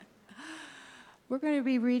We're going to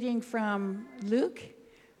be reading from Luke,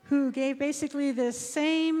 who gave basically the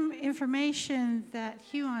same information that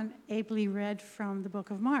Huon ably read from the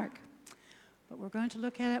book of Mark. But we're going to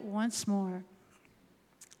look at it once more.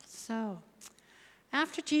 So,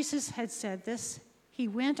 after Jesus had said this, he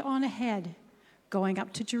went on ahead, going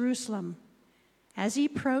up to Jerusalem. As he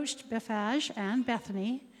approached Bethphage and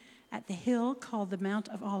Bethany at the hill called the Mount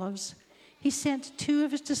of Olives, he sent 2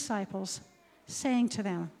 of his disciples, saying to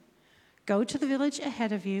them, "Go to the village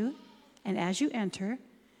ahead of you, and as you enter,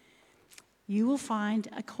 you will find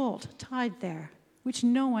a colt tied there, which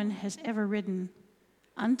no one has ever ridden.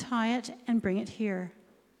 Untie it and bring it here.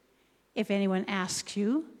 If anyone asks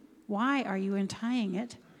you, 'Why are you untying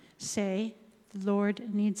it?' say, 'The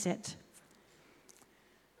Lord needs it.'"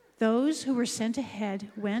 Those who were sent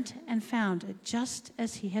ahead went and found it just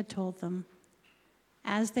as he had told them.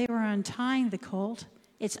 As they were untying the colt,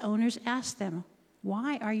 its owners asked them,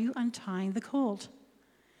 "Why are you untying the colt?"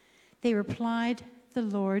 They replied, "The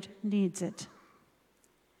Lord needs it."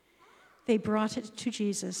 They brought it to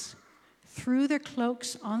Jesus, threw their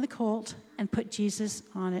cloaks on the colt, and put Jesus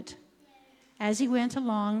on it. As he went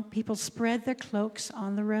along, people spread their cloaks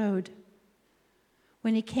on the road.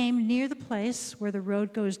 When he came near the place where the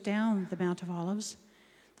road goes down the Mount of Olives,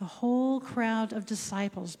 the whole crowd of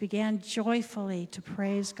disciples began joyfully to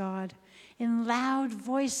praise God in loud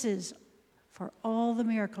voices for all the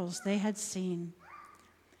miracles they had seen.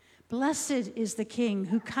 "Blessed is the King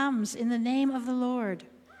who comes in the name of the Lord.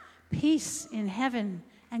 Peace in heaven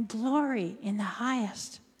and glory in the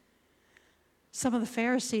highest." Some of the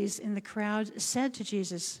Pharisees in the crowd said to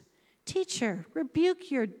Jesus, "Teacher,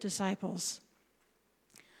 rebuke your disciples."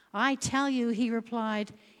 "I tell you," he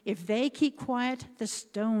replied, "if they keep quiet, the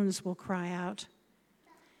stones will cry out."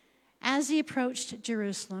 As he approached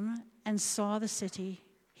Jerusalem and saw the city,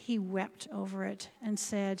 he wept over it and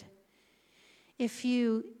said, "If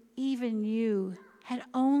you, even you, had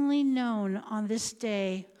only known on this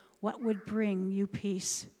day what would bring you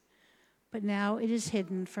peace, but now it is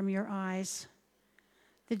hidden from your eyes.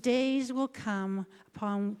 The days will come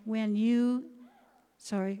upon you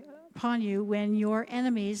when your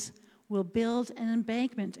enemies will build an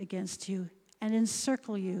embankment against you and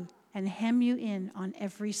encircle you and hem you in on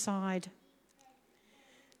every side.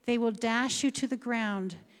 They will dash you to the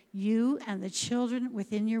ground, you and the children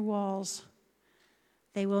within your walls.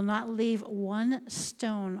 They will not leave one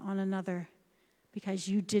stone on another, because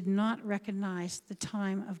you did not recognize the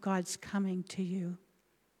time of God's coming to you."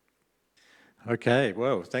 Okay,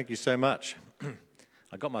 well, thank you so much.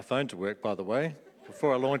 I got my phone to work, by the way.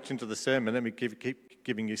 Before I launch into the sermon, let me keep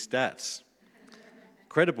giving you stats.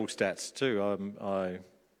 Credible stats, too. I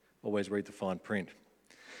always read the fine print.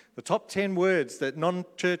 The top 10 words that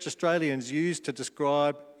non-church Australians use to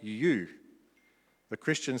describe you, the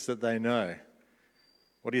Christians that they know.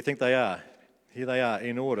 What do you think they are? Here they are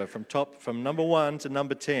in order, from number 1 to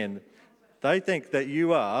number 10. They think that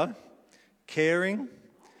you are caring,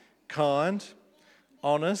 kind,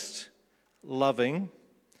 honest, loving,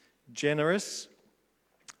 generous,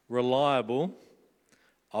 reliable,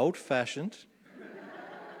 old-fashioned.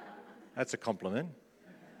 That's a compliment.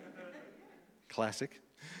 Classic.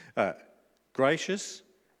 Gracious,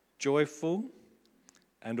 joyful,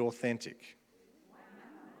 and authentic.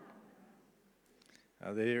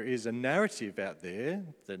 There is a narrative out there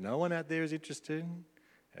that no one out there is interested in.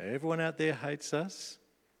 Everyone out there hates us.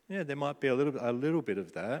 Yeah, there might be a little bit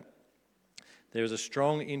of that. There is a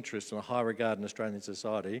strong interest and a high regard in Australian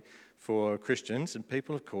society for Christians and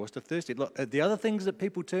people, of course, are thirsty. Look, the other things that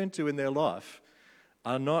people turn to in their life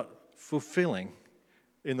are not fulfilling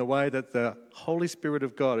in the way that the Holy Spirit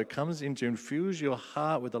of God, who comes in to infuse your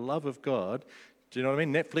heart with the love of God. Do you know what I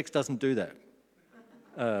mean? Netflix doesn't do that.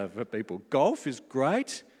 For people. Golf is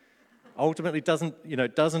great. Ultimately doesn't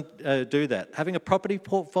do that. Having a property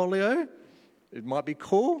portfolio, it might be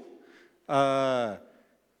cool.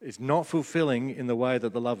 It's not fulfilling in the way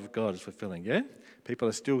that the love of God is fulfilling, yeah? People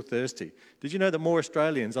are still thirsty. Did you know that more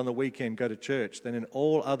Australians on the weekend go to church than in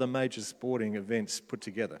all other major sporting events put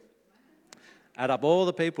together? Add up all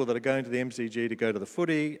the people that are going to the MCG to go to the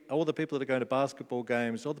footy, all the people that are going to basketball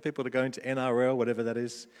games, all the people that are going to NRL, whatever that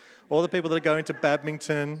is, all the people that are going to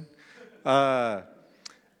badminton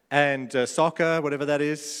and soccer, whatever that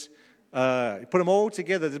is. Put them all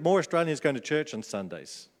together, there's more Australians going to church on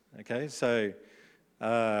Sundays. Okay, so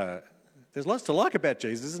there's lots to like about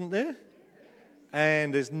Jesus, isn't there?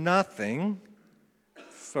 And there's nothing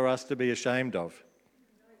for us to be ashamed of.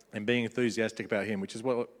 And being enthusiastic about him, which is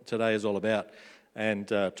what today is all about, and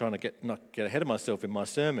trying to not get ahead of myself in my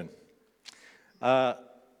sermon.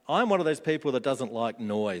 I'm one of those people that doesn't like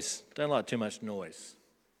noise, don't like too much noise.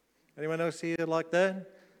 Anyone else here like that?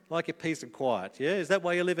 Like your peace and quiet, yeah? Is that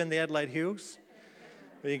why you live in the Adelaide Hills?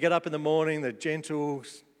 Where you get up in the morning, the gentle,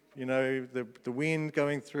 the wind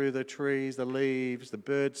going through the trees, the leaves, the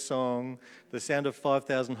bird song, the sound of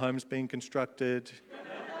 5,000 homes being constructed,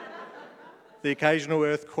 the occasional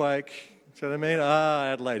earthquake. Do you know what I mean?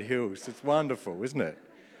 Adelaide Hills. It's wonderful, isn't it?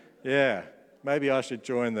 Yeah. Maybe I should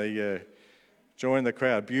join the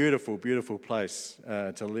crowd. Beautiful, beautiful place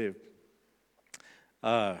to live.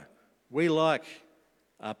 We like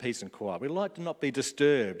our peace and quiet. We like to not be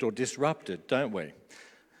disturbed or disrupted, don't we?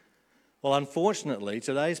 Well, unfortunately,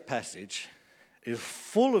 today's passage is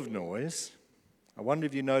full of noise. I wonder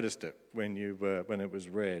if you noticed it when it was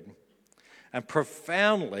read. And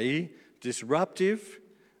profoundly disruptive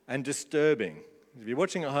and disturbing. If you're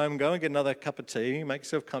watching at home, go and get another cup of tea, make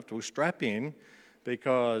yourself comfortable, strap in,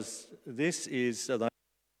 because this is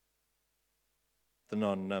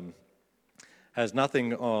has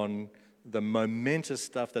nothing on the momentous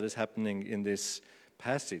stuff that is happening in this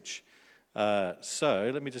passage. So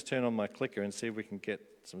let me just turn on my clicker and see if we can get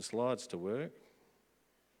some slides to work.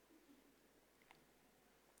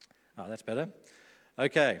 Oh, that's better.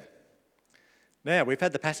 Okay. Now, we've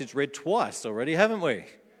had the passage read twice already, haven't we?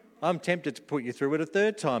 I'm tempted to put you through it a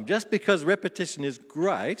third time. Just because repetition is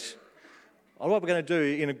great, what we're going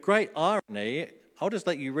to do, in a great irony, I'll just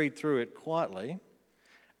let you read through it quietly,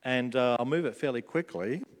 and I'll move it fairly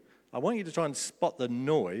quickly. I want you to try and spot the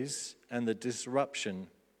noise and the disruption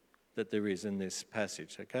that there is in this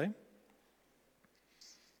passage, okay?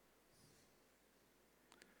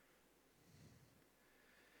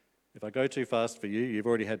 If I go too fast for you, you've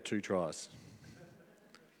already had 2 tries.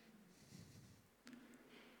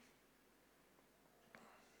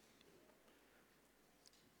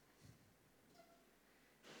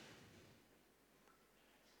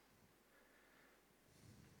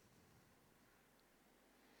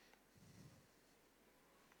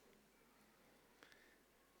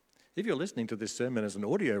 If you're listening to this sermon as an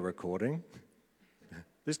audio recording,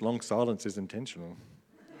 this long silence is intentional.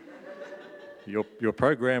 Your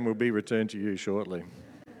program will be returned to you shortly.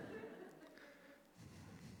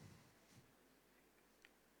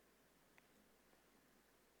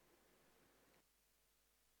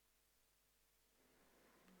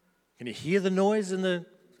 Can you hear the noise in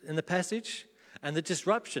the passage and the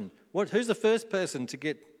disruption? Who's the first person to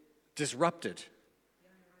get disrupted?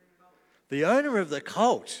 The owner of the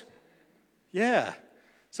cult. Yeah.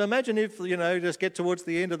 So imagine if, just get towards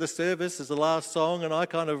the end of the service as the last song and I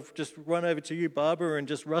kind of just run over to you, Barbara, and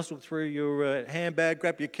just rustle through your handbag,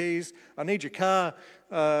 grab your keys. I need your car,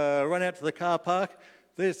 run out to the car park.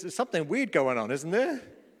 There's something weird going on, isn't there?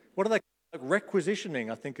 What are they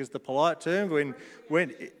requisitioning, I think is the polite term. When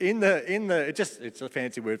it's a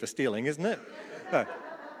fancy word for stealing, isn't it?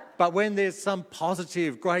 But when there's some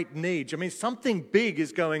positive, great need, something big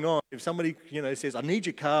is going on. If somebody, says, I need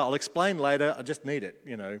your car, I'll explain later, I just need it,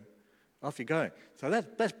 off you go. So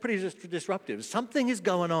that's pretty disruptive. Something is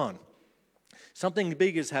going on. Something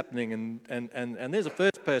big is happening, and there's a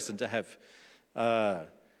first person to have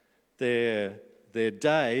their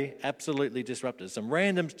day absolutely disrupted. Some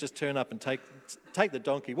randoms just turn up and take the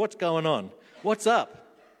donkey. What's going on? What's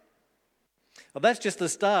up? Well, that's just the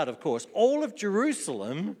start, of course. All of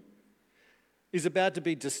Jerusalem is about to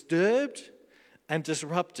be disturbed and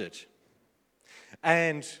disrupted.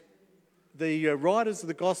 And the writers of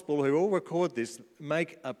the gospel who all record this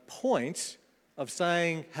make a point of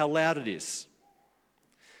saying how loud it is.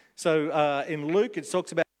 So in Luke, it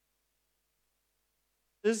talks about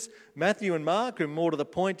Matthew and Mark, who more to the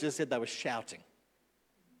point, just said they were shouting.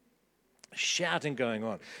 Shouting going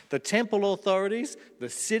on. The temple authorities, the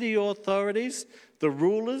city authorities, the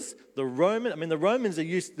rulers, the Romans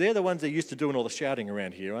they're the ones that are used to doing all the shouting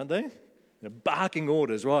around here, aren't they? They're barking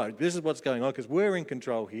orders, right? This is what's going on because we're in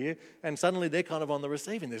control here, and suddenly they're kind of on the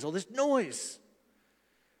receiving. There's all this noise,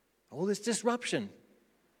 all this disruption.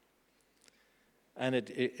 And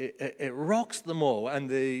it rocks them all. And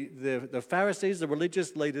the Pharisees, the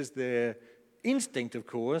religious leaders, their instinct, of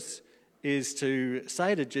course, is to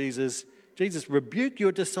say to Jesus, rebuke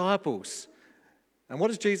your disciples. And what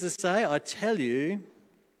does Jesus say? I tell you,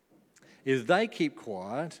 if they keep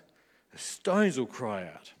quiet, the stones will cry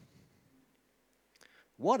out.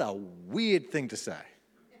 What a weird thing to say.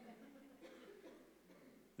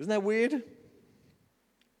 Isn't that weird?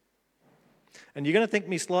 And you're going to think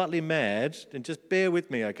me slightly mad, and just bear with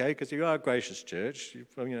me, okay? Because you are a gracious church.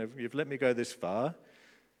 You've let me go this far.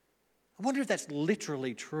 I wonder if that's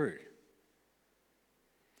literally true.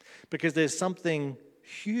 Because there's something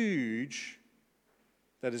huge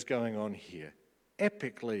that is going on here.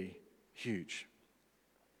 Epically huge.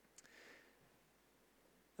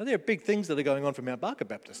 Well, there are big things that are going on for Mount Barker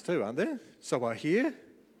Baptist too, aren't there? So I hear.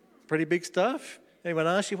 Pretty big stuff. Anyone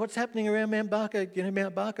ask you what's happening around Mount Barker?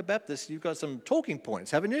 Mount Barker Baptist, you've got some talking points,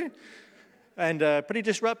 haven't you? And pretty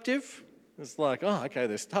disruptive. It's like, oh, okay,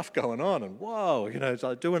 there's stuff going on, and whoa, it's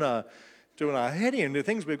like doing our head in. The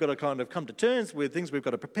things we've got to kind of come to terms with, things we've got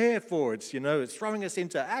to prepare for. It's it's throwing us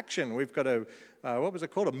into action. We've got a what was it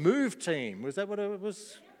called? A move team. Was that what it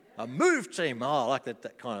was? A move team. Oh, I like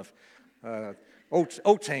that kind of.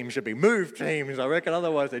 All teams should be move teams, I reckon.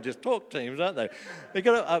 Otherwise, they're just talk teams, aren't they? You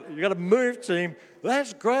got a move team.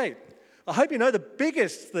 That's great. I hope you know the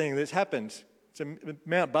biggest thing that's happened to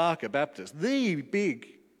Mount Barker Baptist. The big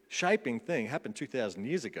shaping thing happened 2,000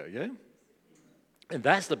 years ago, yeah? And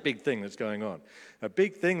that's the big thing that's going on. A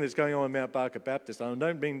big thing that's going on in Mount Barker Baptist. I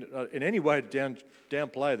don't mean in any way to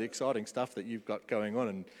downplay the exciting stuff that you've got going on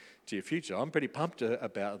into your future. I'm pretty pumped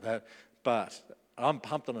about that, but I'm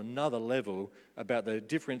pumped on another level about the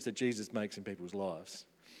difference that Jesus makes in people's lives.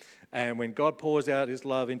 And when God pours out his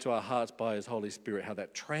love into our hearts by his Holy Spirit, how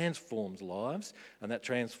that transforms lives, and that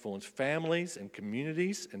transforms families and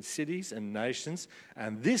communities and cities and nations.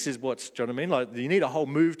 And this is what's, do you know what I mean? Like, you need a whole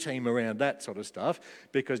move team around that sort of stuff,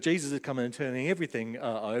 because Jesus is coming and turning everything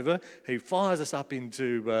over. He fires us up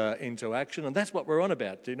into action, and that's what we're on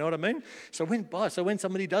about. Do you know what I mean? So when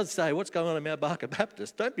somebody does say, what's going on in Mount Barker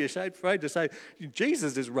Baptist, don't be afraid to say,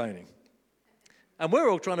 Jesus is reigning. And we're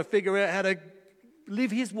all trying to figure out how to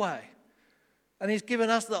live his way. And he's given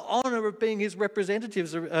us the honour of being his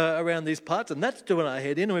representatives around these parts, and that's doing our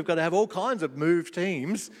head in, and we've got to have all kinds of move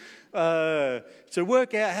teams to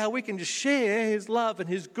work out how we can just share his love and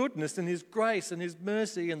his goodness and his grace and his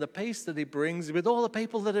mercy and the peace that he brings with all the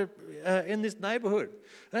people that are in this neighbourhood.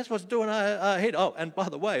 That's what's doing our head. Oh, and by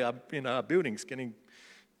the way, our building's getting,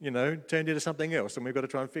 turned into something else, and we've got to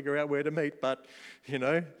try and figure out where to meet, but,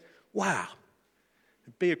 wow.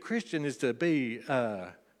 Be a Christian is to be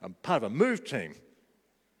part of a move team,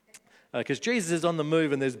 because Jesus is on the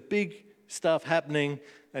move and there's big stuff happening,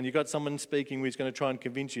 and you've got someone speaking who's going to try and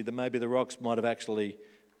convince you that maybe the rocks might have actually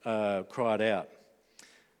cried out,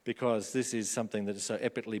 because this is something that is so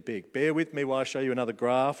epically big. Bear with me while I show you another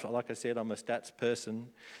graph. Like I said, I'm a stats person,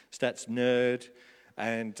 stats nerd,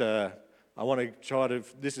 and I want to try to,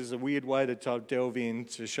 this is a weird way to delve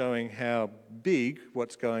into showing how big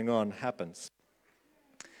what's going on happens.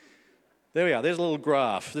 There we are, there's a little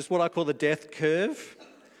graph. This is what I call the death curve.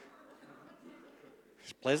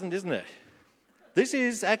 It's pleasant, isn't it? This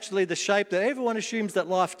is actually the shape that everyone assumes that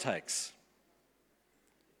life takes.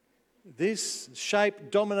 This shape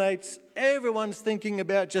dominates everyone's thinking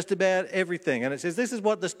about just about everything. And it says this is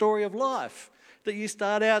what the story of life, that you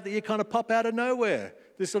start out, that you kind of pop out of nowhere.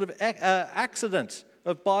 This sort of accident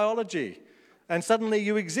of biology. And suddenly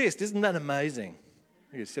you exist. Isn't that amazing?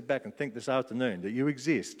 You sit back and think this afternoon that you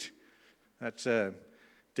exist. That's a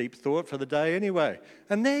deep thought for the day anyway.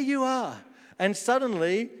 And there you are. And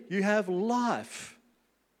suddenly you have life.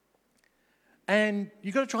 And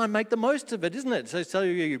you've got to try and make the most of it, isn't it? So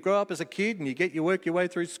you grow up as a kid and you work your way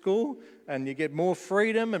through school and you get more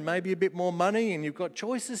freedom and maybe a bit more money and you've got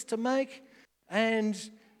choices to make. And,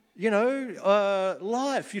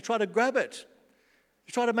 life, you try to grab it.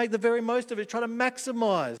 You try to make the very most of it, try to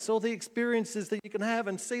maximise all the experiences that you can have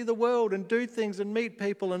and see the world and do things and meet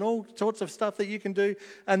people and all sorts of stuff that you can do.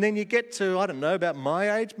 And then you get to, I don't know, about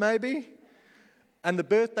my age maybe, and the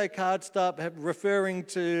birthday cards start referring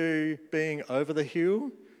to being over the hill.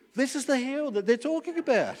 This is the hill that they're talking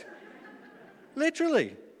about,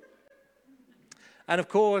 literally. And of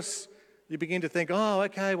course, you begin to think, oh,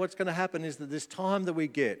 okay, what's going to happen is that this time that we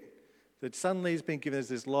get, that suddenly has been given us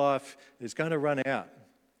this life, is going to run out.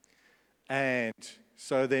 And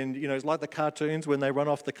so then, it's like the cartoons when they run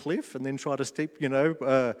off the cliff and then try to steep,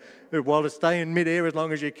 while to stay in midair as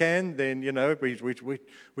long as you can, then,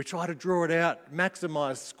 we try to draw it out,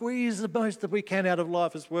 maximise, squeeze the most that we can out of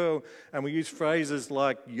life as well. And we use phrases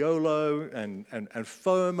like YOLO and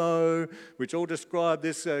FOMO, which all describe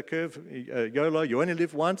this curve. YOLO, you only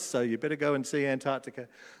live once, so you better go and see Antarctica.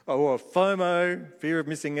 Or FOMO, fear of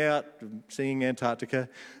missing out, seeing Antarctica.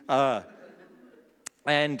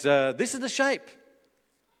 And this is the shape.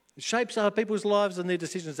 It shapes our people's lives and their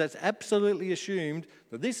decisions. That's absolutely assumed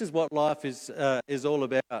that this is what life is all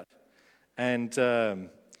about. And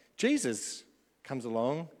Jesus comes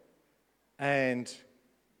along and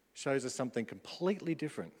shows us something completely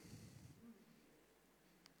different.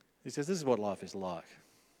 He says, this is what life is like.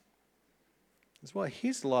 This is what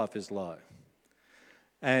his life is like.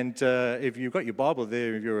 And if you've got your Bible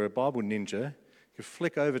there, if you're a Bible ninja, you we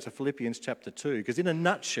flick over to Philippians chapter 2, because in a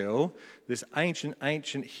nutshell, this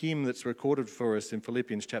ancient hymn that's recorded for us in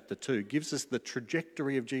Philippians chapter 2 gives us the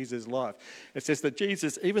trajectory of Jesus' life. It says that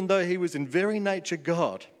Jesus, even though he was in very nature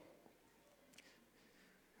God,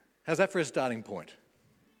 how's that for a starting point?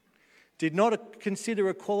 Did not consider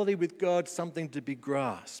equality with God something to be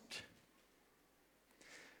grasped,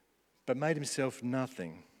 but made himself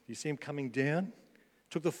nothing. You see him coming down?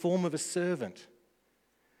 Took the form of a servant.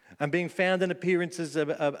 And being found in appearance as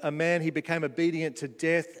a man, he became obedient to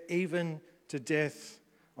death, even to death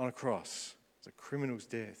on a cross. It's a criminal's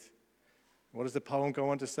death. What does the poem go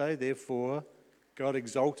on to say? Therefore, God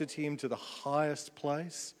exalted him to the highest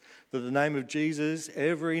place, that the name of Jesus,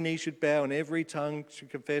 every knee should bow and every tongue should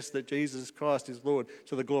confess that Jesus Christ is Lord,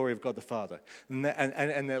 to the glory of God the Father. And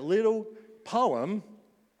that little poem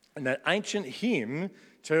and that ancient hymn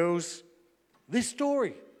tells this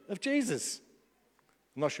story of Jesus.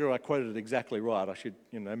 I'm not sure I quoted it exactly right. I should,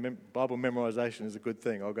 Bible memorization is a good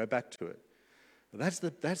thing. I'll go back to it. But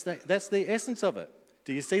that's the essence of it.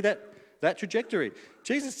 Do you see that trajectory?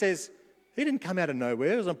 Jesus says he didn't come out of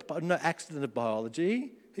nowhere. It was no accident of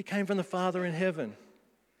biology. He came from the Father in heaven.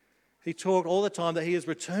 He talked all the time that he is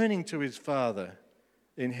returning to his Father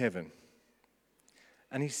in heaven.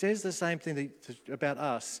 And he says the same thing about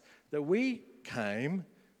us, that we came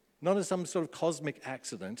not as some sort of cosmic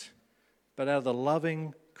accident, but out of the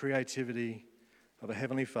loving creativity of a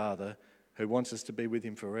Heavenly Father who wants us to be with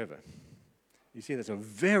him forever. You see, that's a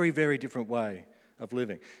very, very different way of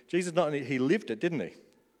living. Jesus, not only, he lived it, didn't he?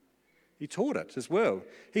 He taught it as well.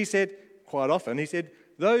 He said, quite often,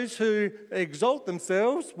 those who exalt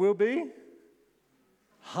themselves will be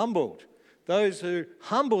humbled. Those who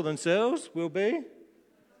humble themselves will be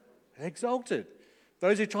exalted.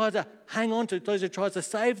 Those who try to hang on to, those who try to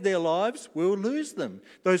save their lives will lose them.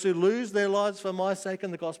 Those who lose their lives for my sake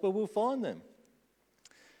and the gospel will find them.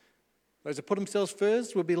 Those who put themselves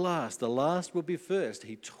first will be last. The last will be first.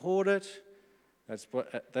 He taught it.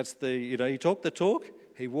 He talked the talk,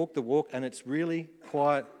 he walked the walk, and it's really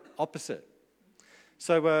quite opposite.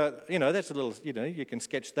 So, that's a little, you can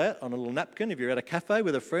sketch that on a little napkin if you're at a cafe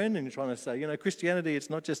with a friend and you're trying to say, Christianity, it's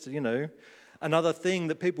not just, another thing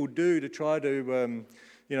that people do to try to,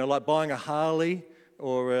 like buying a Harley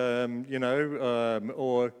or,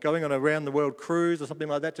 or going on a round the world cruise or something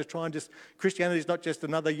like that, to try and Christianity is not just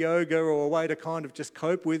another yoga or a way to kind of just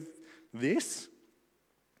cope with this.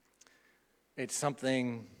 It's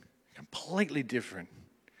something completely different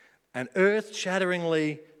and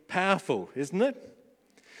earth-shatteringly powerful, isn't it?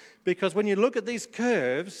 Because when you look at these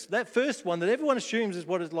curves, that first one that everyone assumes is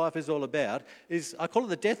what his life is all about, I call it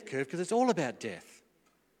the death curve because it's all about death.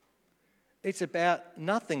 It's about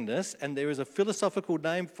nothingness, and there is a philosophical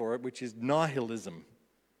name for it, which is nihilism,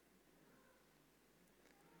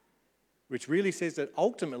 which really says that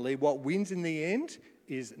ultimately what wins in the end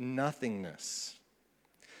is nothingness.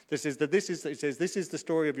 It says this is the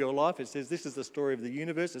story of your life. It says this is the story of the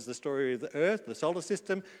universe. It's the story of the earth, the solar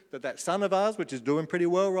system, that sun of ours, which is doing pretty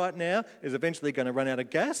well right now, is eventually going to run out of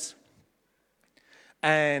gas.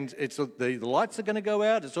 And the lights are going to go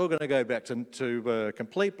out. It's all going to go back to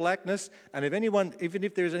complete blackness. And even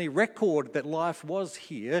if there's any record that life was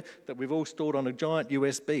here, that we've all stored on a giant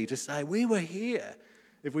USB to say we were here,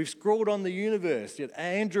 if we've scrawled on the universe that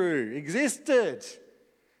Andrew existed,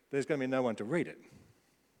 there's going to be no one to read it.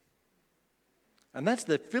 And that's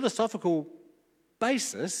the philosophical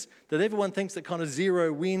basis that everyone thinks that kind of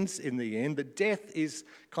zero wins in the end, that death is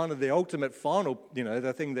kind of the ultimate final,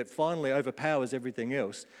 the thing that finally overpowers everything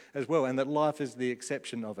else as well, and that life is the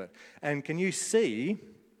exception of it. And can you see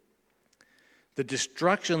the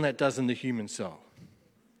destruction that does in the human soul?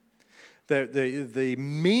 The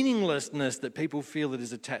meaninglessness that people feel that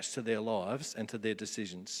is attached to their lives and to their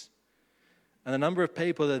decisions. And the number of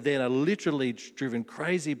people that then are literally driven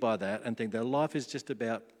crazy by that and think their life is just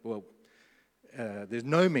about, there's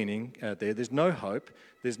no meaning out there, there's no hope,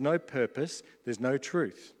 there's no purpose, there's no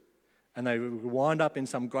truth. And they wind up in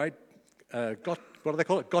some great, what do they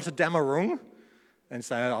call it, Gotterdammerung, and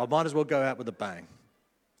say, I might as well go out with a bang.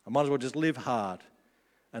 I might as well just live hard.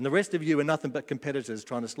 And the rest of you are nothing but competitors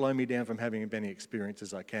trying to slow me down from having as many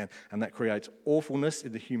experiences as I can. And that creates awfulness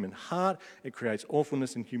in the human heart. It creates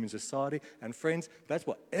awfulness in human society. And friends, that's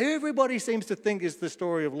what everybody seems to think is the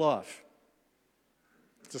story of life.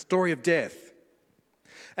 It's a story of death.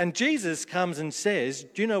 And Jesus comes and says,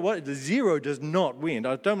 do you know what? The zero does not win.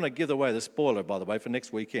 I don't want to give away the spoiler, by the way, for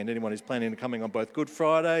next weekend. Anyone who's planning on coming on both Good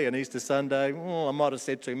Friday and Easter Sunday, I might have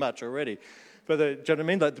said too much already. But do you know what I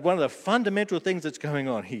mean? Like, one of the fundamental things that's going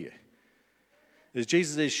on here is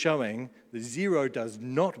Jesus is showing the zero does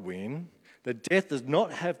not win, That death does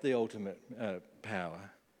not have the ultimate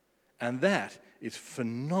power. And that is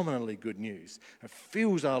phenomenally good news. It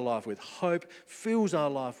fills our life with hope, fills our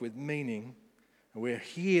life with meaning. And we're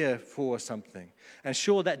here for something. And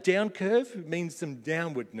sure, that down curve means some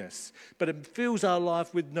downwardness, but it fills our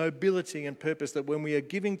life with nobility and purpose, that when we are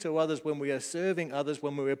giving to others, when we are serving others,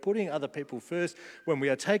 when we are putting other people first, when we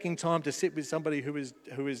are taking time to sit with somebody who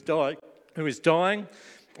is dying,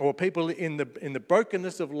 or people in the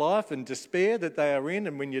brokenness of life and despair that they are in,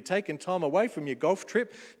 and when you're taking time away from your golf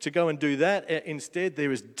trip to go and do that, instead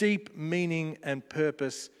there is deep meaning and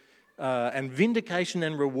purpose and vindication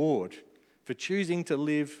and reward for choosing to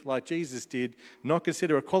live like Jesus did, not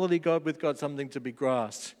consider equality with God something to be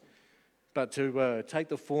grasped, but to take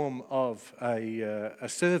the form of a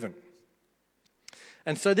servant.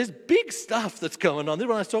 And so there's big stuff that's going on.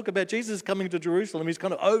 When I talk about Jesus coming to Jerusalem, he's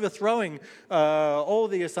kind of overthrowing all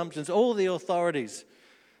the assumptions, all the authorities,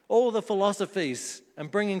 all the philosophies, and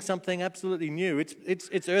bringing something absolutely new.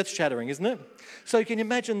 It's earth-shattering, isn't it? So can you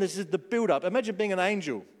imagine this is the build-up? Imagine being an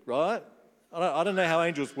angel, right? I don't know how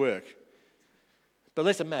angels work, but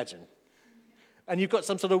let's imagine. And you've got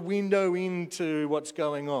some sort of window into what's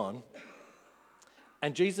going on.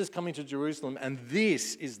 And Jesus coming to Jerusalem, and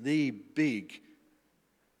this is the big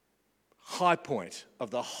high point of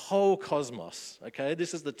the whole cosmos, okay?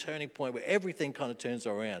 This is the turning point where everything kind of turns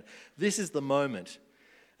around. This is the moment.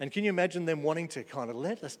 And can you imagine them wanting to kind of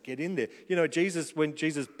let us get in there? You know, when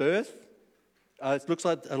Jesus birthed, it looks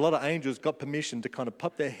like a lot of angels got permission to kind of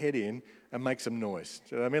pop their head in and make some noise.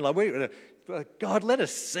 Do you know what I mean? Like, God, let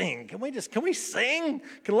us sing. Can we sing?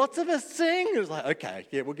 Can lots of us sing? It was like, okay,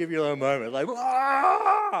 yeah, we'll give you a moment. Like,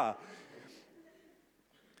 ah!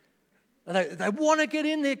 And they want to get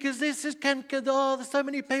in there because there's so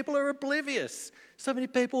many people are oblivious. So many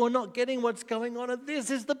people are not getting what's going on, and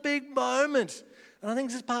this is the big moment. And I think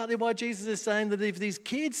this is partly why Jesus is saying that if these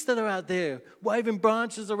kids that are out there waving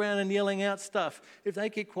branches around and yelling out stuff, if they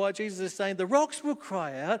keep quiet, Jesus is saying the rocks will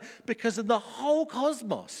cry out because of the whole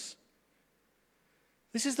cosmos.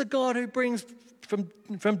 This is the God who brings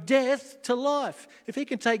from death to life. If he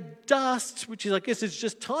can take dust, which is, I guess, is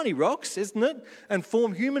just tiny rocks, isn't it, and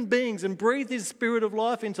form human beings and breathe his spirit of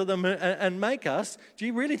life into them and make us, do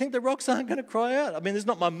you really think the rocks aren't going to cry out? I mean, that's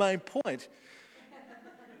not my main point.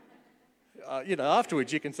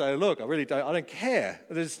 Afterwards you can say, look, I don't care.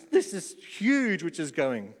 This is huge, what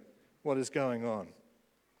is going on.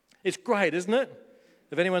 It's great, isn't it?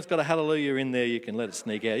 If anyone's got a hallelujah in there, you can let it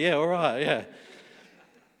sneak out. Yeah, all right, yeah.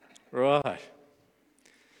 Right.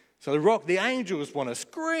 So the angels want to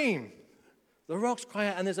scream. The rocks cry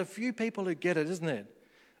out, and there's a few people who get it, isn't it?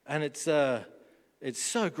 And it's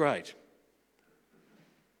so great.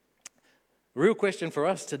 The real question for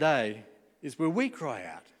us today is, will we cry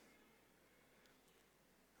out?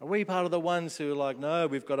 Are we part of the ones who are like, no,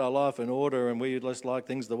 we've got our life in order and we just like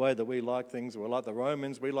things the way that we like things? We're like the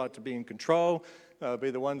Romans. We like to be in control,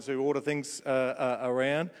 be the ones who order things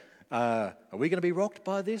around. Are we going to be rocked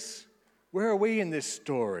by this? Where are we in this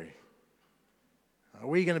story? Are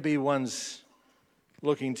we going to be ones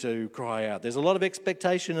looking to cry out? There's a lot of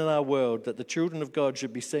expectation in our world that the children of God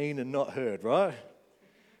should be seen and not heard, right?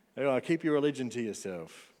 Keep your religion to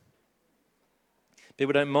yourself.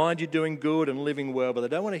 People don't mind you doing good and living well, but they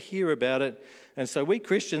don't want to hear about it. And so we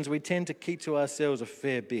Christians, we tend to keep to ourselves a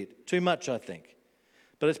fair bit. Too much, I think.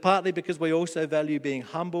 But it's partly because we also value being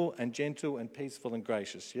humble and gentle and peaceful and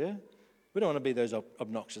gracious, yeah? We don't want to be those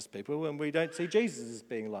obnoxious people, and we don't see Jesus as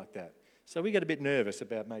being like that. So we get a bit nervous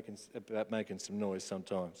about making some noise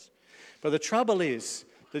sometimes. But the trouble is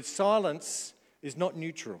that silence is not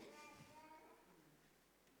neutral.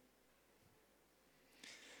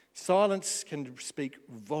 Silence can speak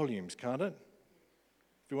volumes, can't it?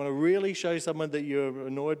 If you want to really show someone that you're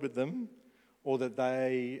annoyed with them or that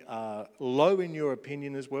they are low in your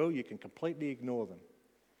opinion as well, you can completely ignore them.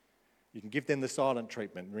 You can give them the silent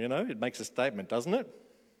treatment, it makes a statement, doesn't it?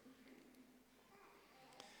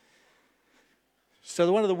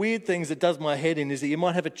 So one of the weird things that does my head in is that you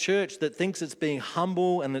might have a church that thinks it's being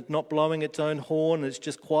humble and it's not blowing its own horn, and it's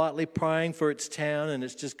just quietly praying for its town, and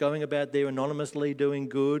it's just going about there anonymously doing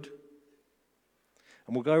good.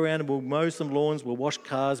 And we'll go around and we'll mow some lawns, we'll wash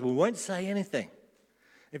cars, we won't say anything.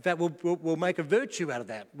 In fact, we'll make a virtue out of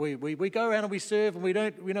that. We go around and we serve, and we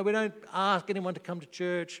don't ask anyone to come to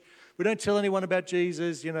church. We don't tell anyone about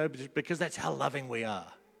Jesus, because that's how loving we are.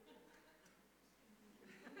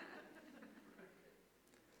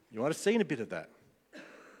 You might have seen a bit of that.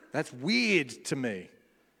 That's weird to me.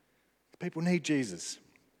 People need Jesus.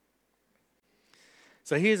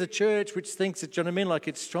 So here's a church which thinks that, like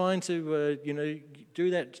it's trying to, do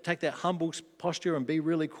that, take that humble posture and be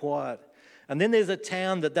really quiet. And then there's a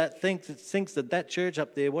town that thinks that church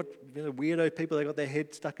up there, weirdo people, they got their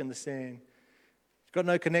head stuck in the sand. It's got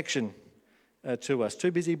no connection to us.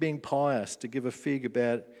 Too busy being pious to give a fig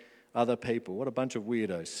about other people. What a bunch of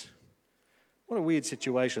weirdos. What a weird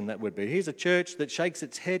situation that would be. Here's a church that shakes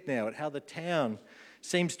its head now at how the town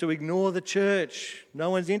seems to ignore the church. No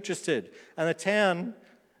one's interested. And a town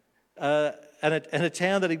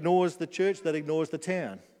that ignores the church that ignores the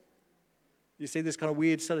town. You see this kind of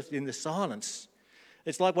weird sort of in the silence.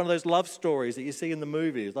 It's like one of those love stories that you see in the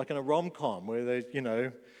movies, like in a rom-com where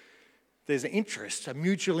there's an interest, a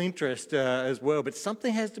mutual interest as well, but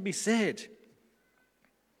something has to be said.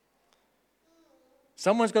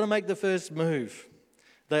 Someone's got to make the first move.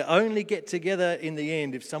 They only get together in the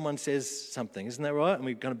end if someone says something, isn't that right? And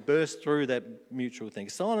we're going to burst through that mutual thing.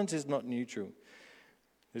 Silence is not neutral.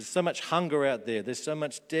 There's so much hunger out there. There's so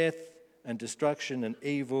much death and destruction and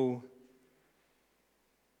evil,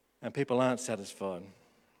 and people aren't satisfied.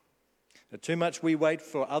 Too much we wait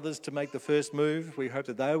for others to make the first move. We hope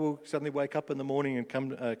that they will suddenly wake up in the morning and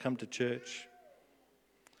come to church.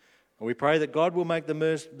 And we pray that God will make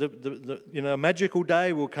a magical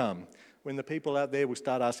day will come when the people out there will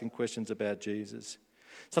start asking questions about Jesus.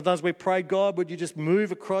 Sometimes we pray, God, would you just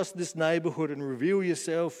move across this neighbourhood and reveal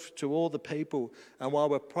yourself to all the people? And while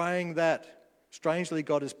we're praying that, strangely,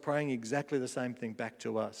 God is praying exactly the same thing back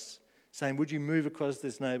to us, saying, would you move across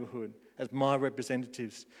this neighbourhood as my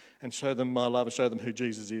representatives and show them my love and show them who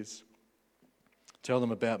Jesus is? Tell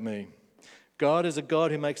them about me. God is a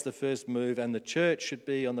God who makes the first move, and the church should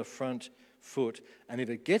be on the front foot. And if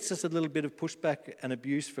it gets us a little bit of pushback and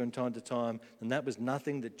abuse from time to time, then that was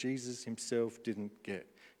nothing that Jesus himself didn't get.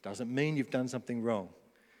 Doesn't mean you've done something wrong.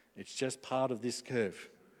 It's just part of this curve.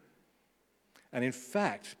 And in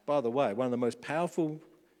fact, by the way, one of the most powerful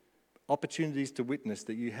opportunities to witness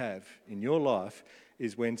that you have in your life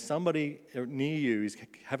is when somebody near you is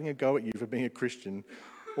having a go at you for being a Christian,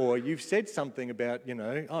 or you've said something about,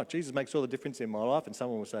 Jesus makes all the difference in my life, and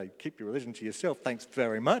someone will say, keep your religion to yourself, thanks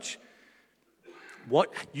very much.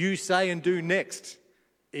 What you say and do next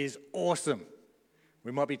is awesome.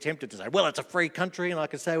 We might be tempted to say, well, it's a free country and I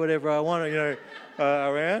can say whatever I want,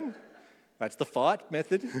 around. That's the fight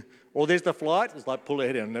method. Or there's the flight. It's like, pull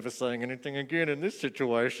ahead, I'm never saying anything again in this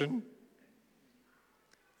situation.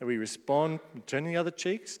 And we respond, turning the other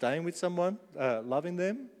cheek, staying with someone, loving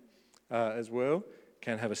them as well,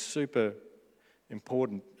 can have a super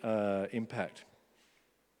important impact.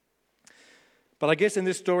 But I guess in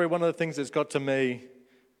this story, one of the things that's got to me,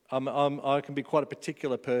 I can be quite a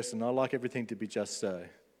particular person. I like everything to be just so.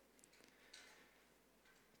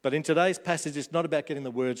 But in today's passage, it's not about getting the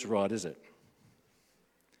words right, is it?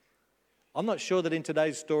 I'm not sure that in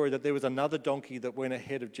today's story that there was another donkey that went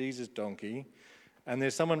ahead of Jesus' donkey, and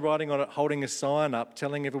there's someone riding on it holding a sign up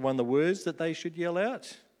telling everyone the words that they should yell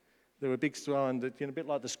out. There were a big sign, that, a bit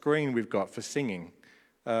like the screen we've got for singing.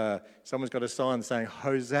 Someone's got a sign saying,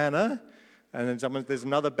 Hosanna. And then there's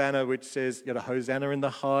another banner which says, Hosanna in the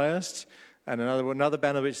highest. And another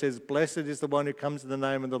banner which says, blessed is the one who comes in the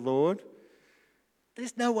name of the Lord.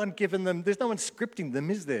 There's no one scripting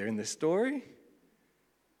them, is there, in this story?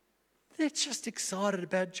 They're just excited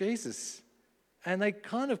about Jesus. And they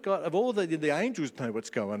kind of got, of all the angels know what's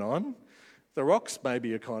going on. The rocks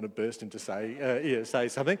maybe are kind of bursting to say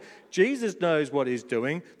something. Jesus knows what he's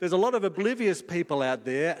doing. There's a lot of oblivious people out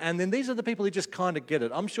there, and then these are the people who just kind of get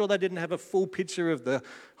it. I'm sure they didn't have a full picture of the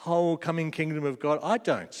whole coming kingdom of God. I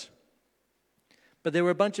don't. But there were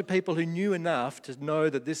a bunch of people who knew enough to know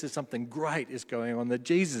that this is something great is going on, that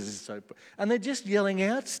Jesus is so... And they're just yelling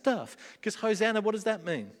out stuff. Because Hosanna, what does that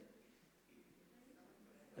mean?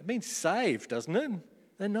 It means saved, doesn't it?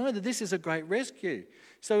 They know that this is a great rescue.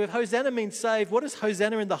 So if Hosanna means saved, what does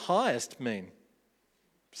Hosanna in the highest mean?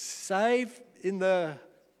 Save in the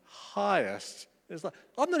highest. It's like,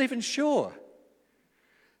 I'm not even sure.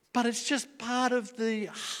 But it's just part of the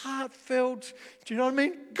heartfelt, do you know what I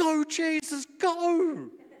mean? Go, Jesus, go.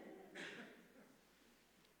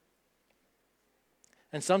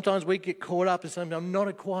 And sometimes we get caught up in something. I'm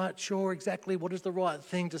not quite sure exactly what is the right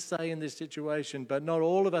thing to say in this situation, but not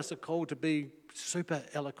all of us are called to be super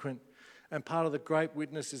eloquent. And part of the great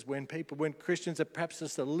witness is when Christians are perhaps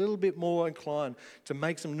just a little bit more inclined to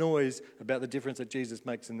make some noise about the difference that Jesus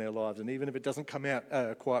makes in their lives. And even if it doesn't come out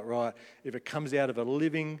quite right, if it comes out of a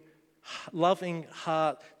living, loving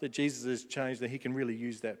heart that Jesus has changed, then he can really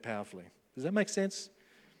use that powerfully. Does that make sense?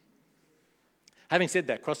 Having said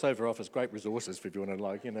that, Crossover offers great resources if you want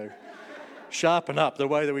to, sharpen up the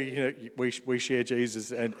way that we share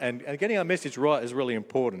Jesus. And getting our message right is really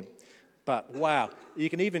important. But wow, you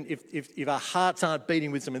can even, if our hearts aren't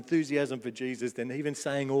beating with some enthusiasm for Jesus, then even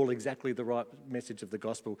saying all exactly the right message of the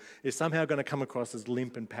gospel is somehow going to come across as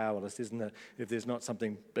limp and powerless, isn't it? If there's not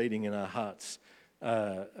something beating in our hearts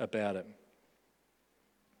about it.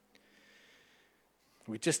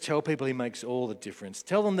 We just tell people he makes all the difference.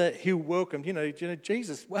 Tell them that he'll welcome,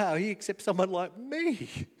 Jesus, wow, he accepts someone like me,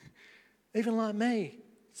 even like me.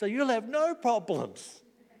 So you'll have no problems.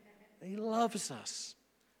 He loves us.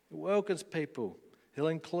 He welcomes people. He'll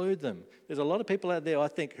include them. There's a lot of people out there, I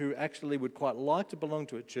think, who actually would quite like to belong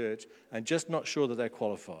to a church and just not sure that they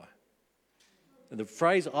qualify. And the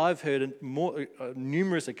phrase I've heard on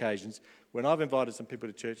numerous occasions, when I've invited some people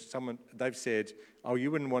to church, they've said, oh,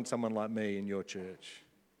 you wouldn't want someone like me in your church.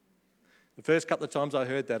 The first couple of times I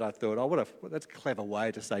heard that, I thought, that's a clever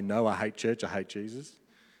way to say, no, I hate church, I hate Jesus.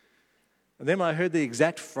 And then when I heard the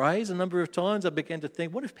exact phrase a number of times, I began to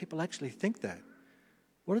think, what if people actually think that?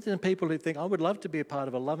 What if there are people who think, I would love to be a part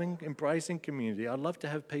of a loving, embracing community. I'd love to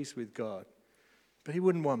have peace with God. But he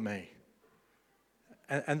wouldn't want me.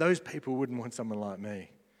 And those people wouldn't want someone like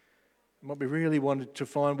me. And what we really wanted to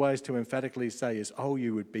find ways to emphatically say is, oh,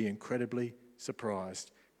 you would be incredibly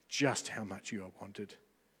surprised just how much you are wanted.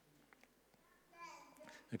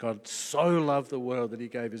 And God so loved the world that he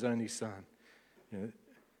gave his only son.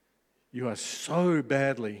 You are so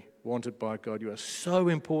badly wanted by God. You are so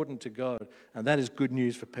important to God. And that is good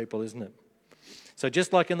news for people, isn't it? So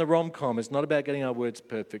just like in the rom-com, it's not about getting our words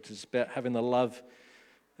perfect. It's about having the love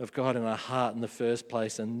of God in our heart in the first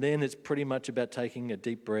place. And then it's pretty much about taking a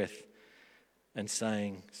deep breath and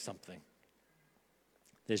saying something.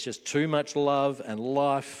 There's just too much love and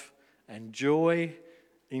life and joy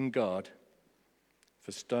in God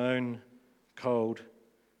for stone cold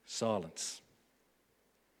silence.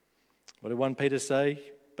 What did 1 Peter say?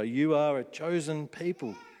 But you are a chosen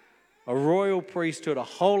people, a royal priesthood, a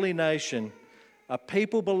holy nation, a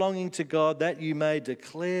people belonging to God, that you may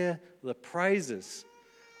declare the praises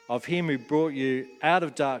of him who brought you out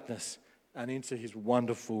of darkness and into his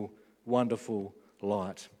wonderful, wonderful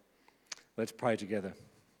light. Let's pray together.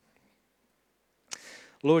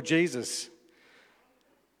 Lord Jesus,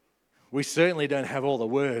 we certainly don't have all the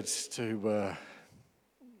words to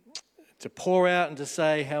pour out and to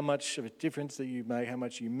say how much of a difference that you make, how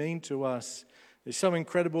much you mean to us. It's so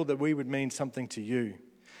incredible that we would mean something to you.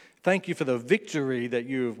 Thank you for the victory that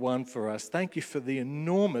you have won for us. Thank you for the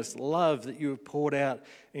enormous love that you have poured out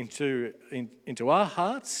into our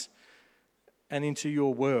hearts and into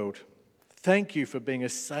your world. Thank you for being a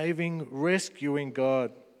saving, rescuing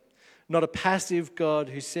God, not a passive God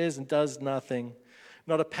who says and does nothing,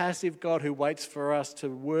 not a passive God who waits for us to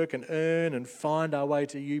work and earn and find our way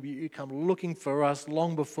to you, but you come looking for us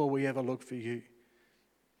long before we ever look for you.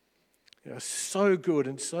 You are so good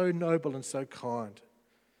and so noble and so kind.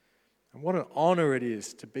 And what an honour it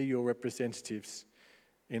is to be your representatives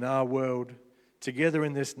in our world, together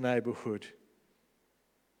in this neighbourhood.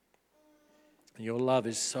 Your love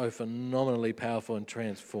is so phenomenally powerful and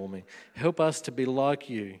transforming. Help us to be like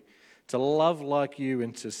you, to love like you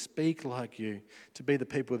and to speak like you, to be the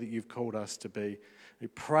people that you've called us to be. We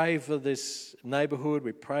pray for this neighbourhood.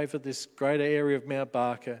 We pray for this greater area of Mount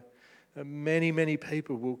Barker. And many, many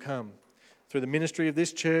people will come through the ministry of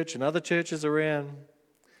this church and other churches around.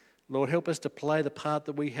 Lord, help us to play the part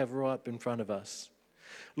that we have right in front of us.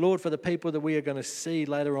 Lord, for the people that we are going to see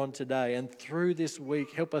later on today and through this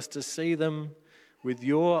week, help us to see them with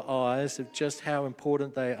your eyes of just how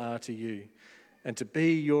important they are to you and to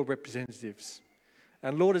be your representatives.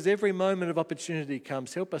 And Lord, as every moment of opportunity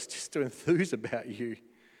comes, help us just to enthuse about you.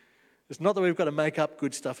 It's not that we've got to make up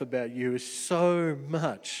good stuff about you. It's so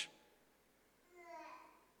much.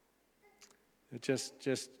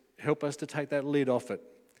 Just help us to take that lid off it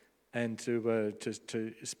and to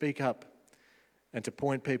speak up and to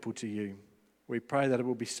point people to you. We pray that it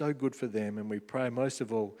will be so good for them, and we pray most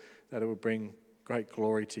of all that it will bring great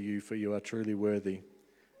glory to you, for you are truly worthy.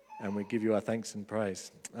 And we give you our thanks and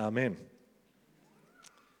praise. Amen.